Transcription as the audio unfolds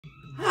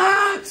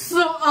So,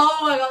 oh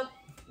my god,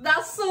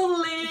 that's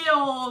so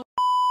Leo.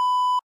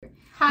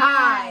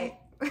 Hi.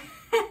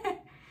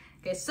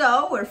 Okay,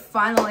 so we're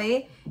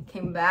finally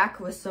came back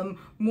with some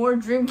more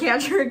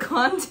Dreamcatcher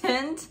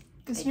content.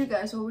 Because you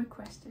guys all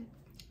requested.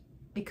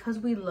 Because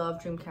we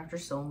love Dreamcatcher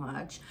so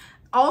much.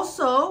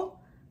 Also,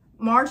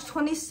 March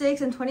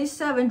 26 and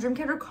 27,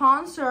 Dreamcatcher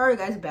concert. You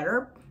guys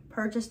better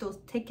purchase those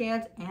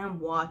tickets and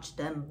watch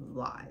them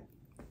live.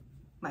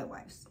 My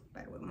wife's,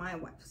 by the way, my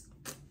wife's.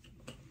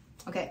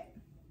 Okay.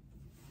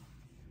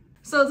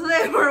 So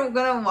today we're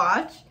gonna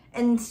watch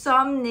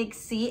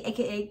Insomnixy,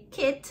 aka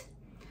Kit,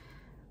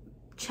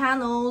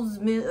 channel's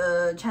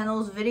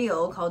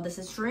video called This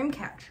is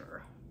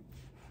Dreamcatcher.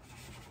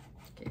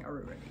 Okay, are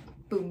we ready?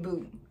 Boom,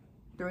 boom.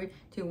 3,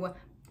 2, 1,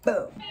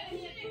 boom.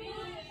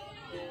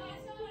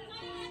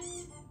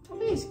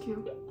 Puppy is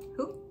cute.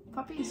 Who?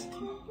 Puppy is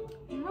cute.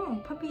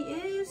 No, Puppy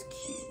is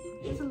cute.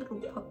 It's a little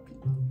puppy.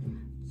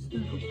 It's a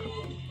little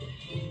puppy.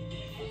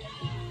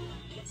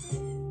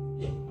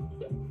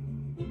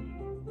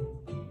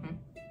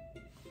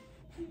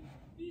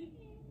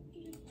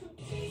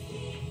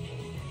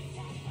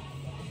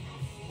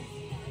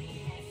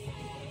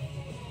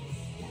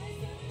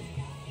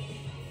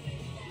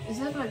 Is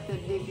that like the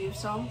debut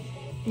song?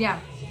 Yeah.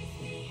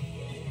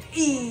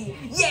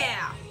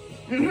 Yeah.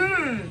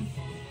 Mm-hmm.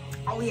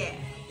 Oh yeah.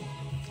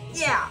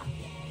 Yeah.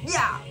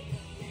 Yeah.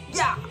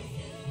 Yeah.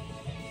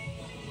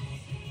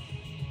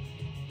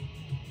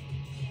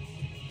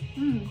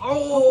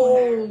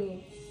 Oh.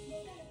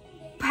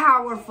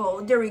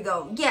 Powerful. There we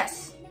go.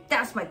 Yes.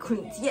 That's my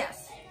queens.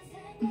 Yes.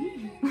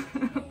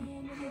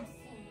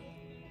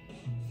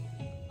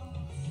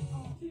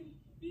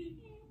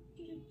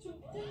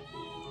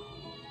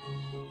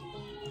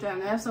 Damn,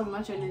 they have so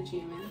much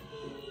energy, man.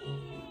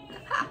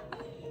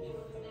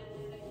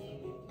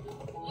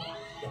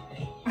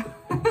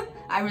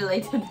 I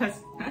relate to this.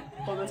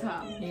 All the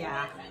time.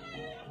 Yeah.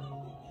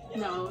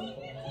 No.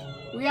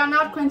 We are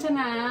not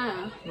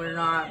Quintana. We're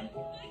not.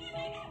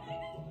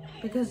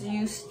 Because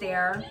you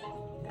stare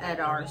at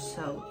our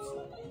souls.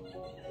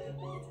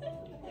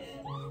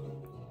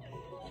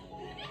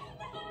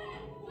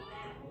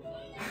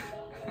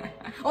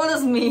 Oh,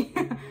 that's me.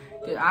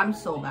 Dude, I'm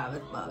so bad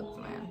with bugs,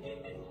 man.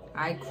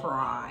 I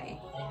cry.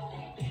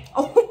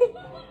 Oh.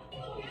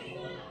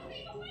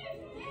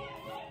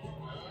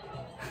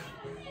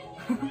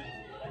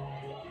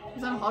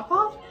 Is that a hot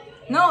pot?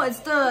 No, it's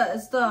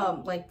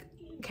the like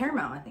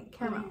caramel, I think.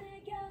 Caramel.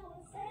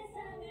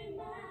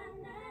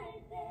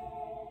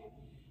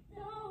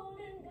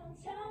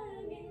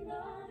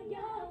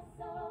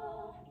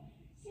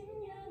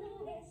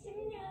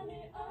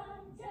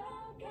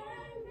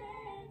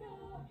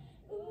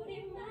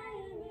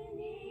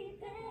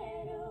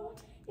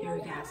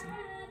 Orgasm.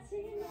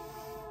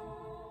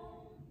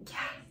 Yeah.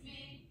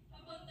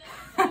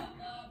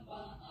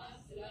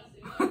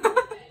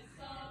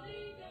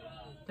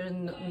 There's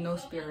no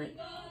spirit,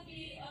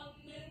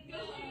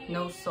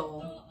 no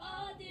soul.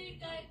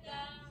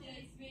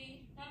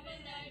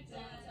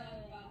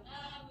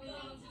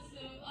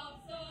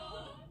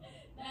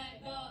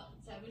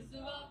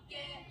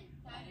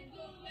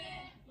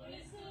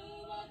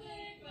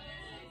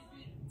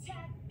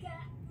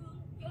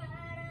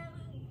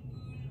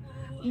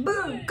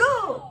 Boom,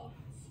 go!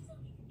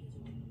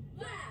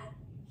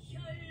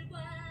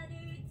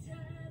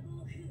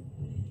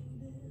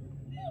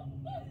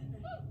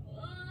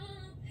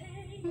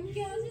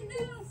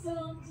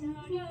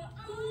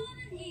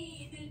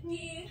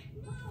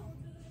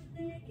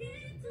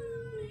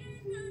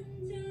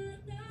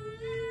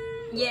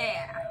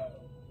 Yeah!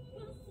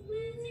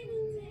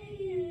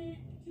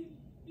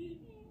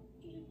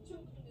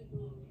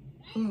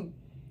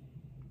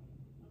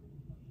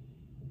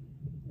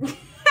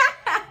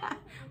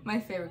 My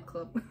favorite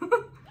club.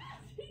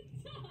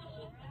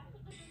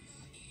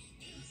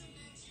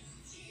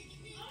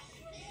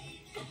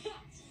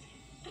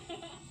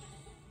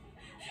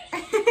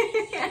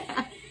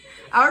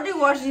 I already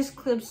watched these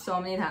clips so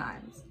many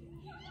times.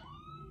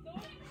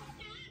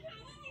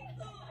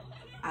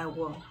 I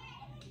will.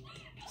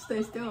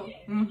 Stay still.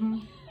 Mm-hmm.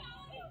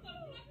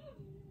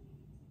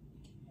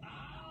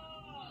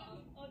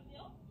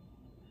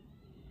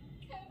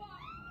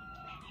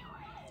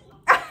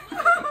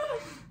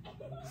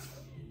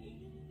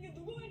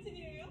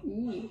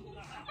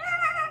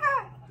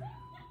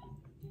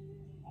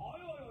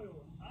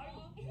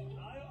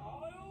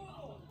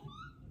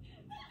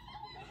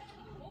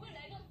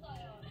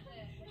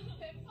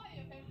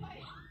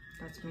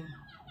 That's me.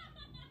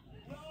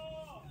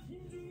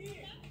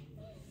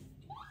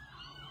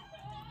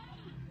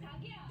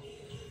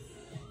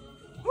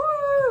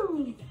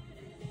 Woo!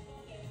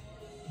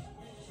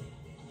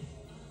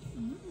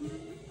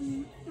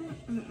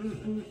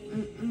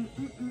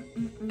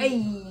 Hey,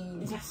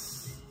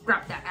 yes!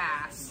 Grab that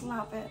ass.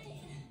 Slap it.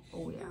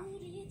 Oh yeah.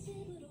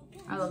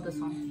 I love this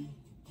song.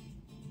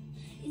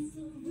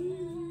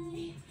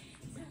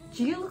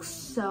 She looks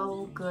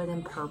so good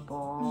in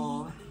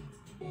purple.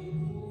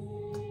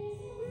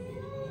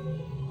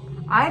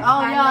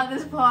 Yeah,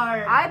 this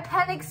part. I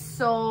panicked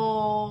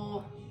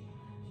so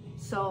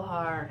so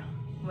hard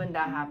when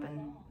that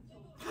happened.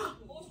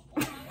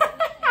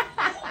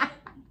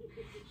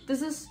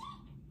 This is...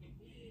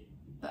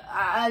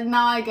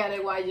 now I get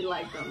it why you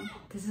like them.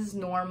 This is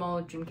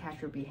normal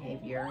Dreamcatcher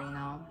behavior, you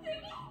know?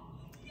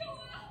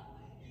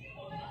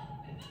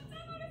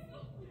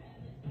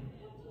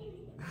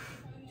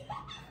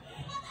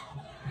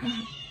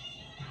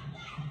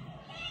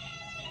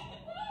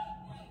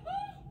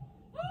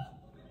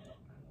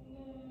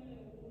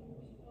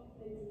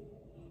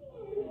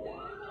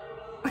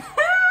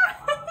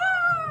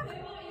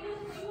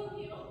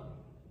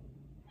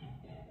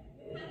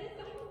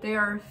 They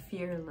are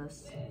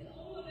fearless.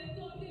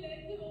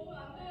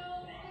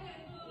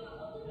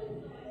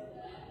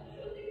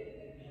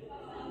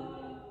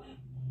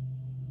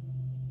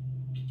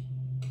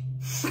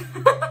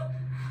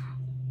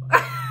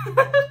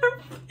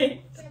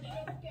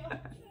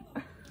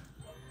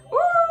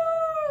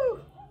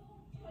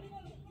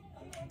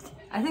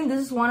 I think this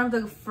is one of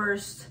the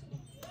first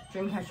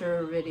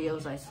Dreamcatcher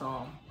videos I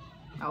saw.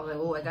 I was like,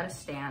 oh, I gotta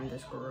stand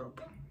this group.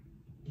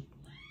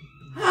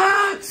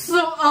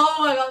 Oh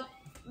my god,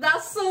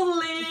 that's so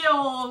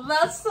Leo.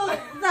 That's so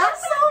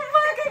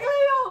fucking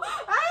Leo.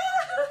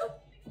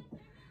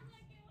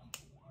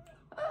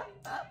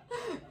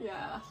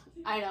 Yeah,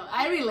 I know.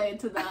 I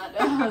relate to that.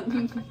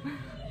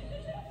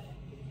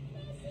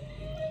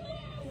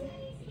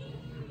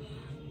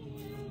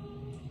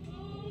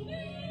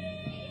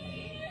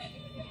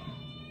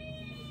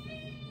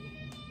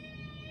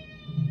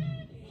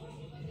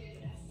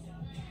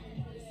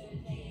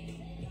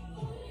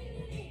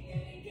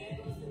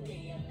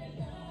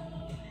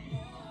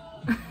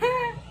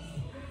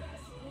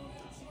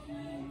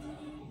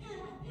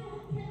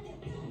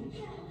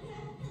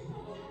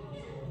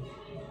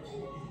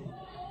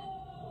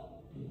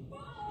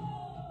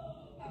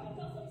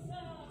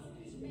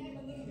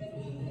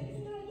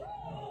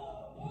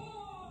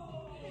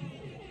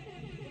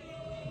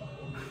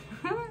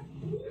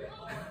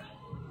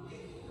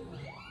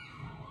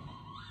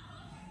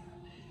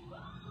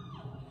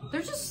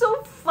 They're just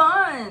so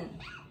fun.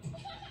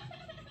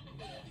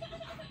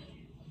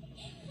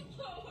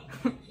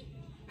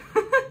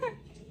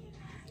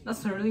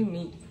 That's really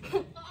neat.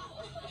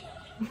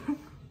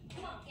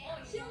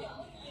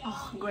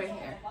 Oh, great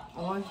hair.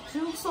 Oh, she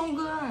looks so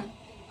good.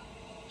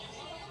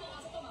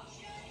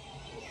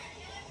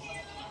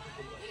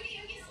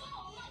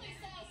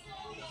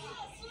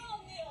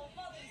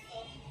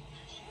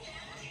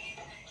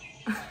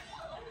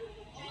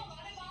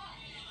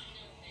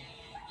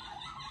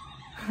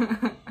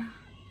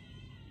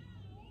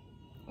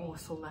 Oh,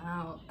 so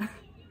loud.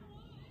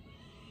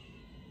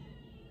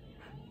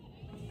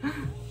 I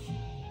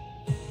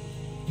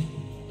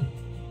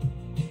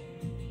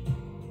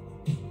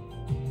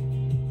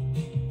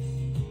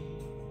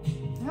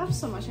have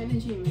so much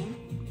energy, man.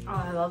 Oh,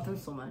 I love them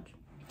so much.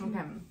 Okay.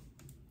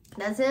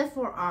 That's it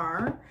for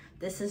our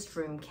This is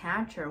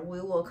Dreamcatcher. We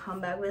will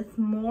come back with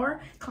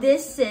more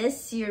This Is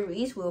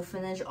series. We'll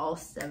finish all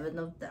 7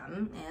 of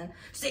them and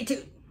stay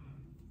tuned.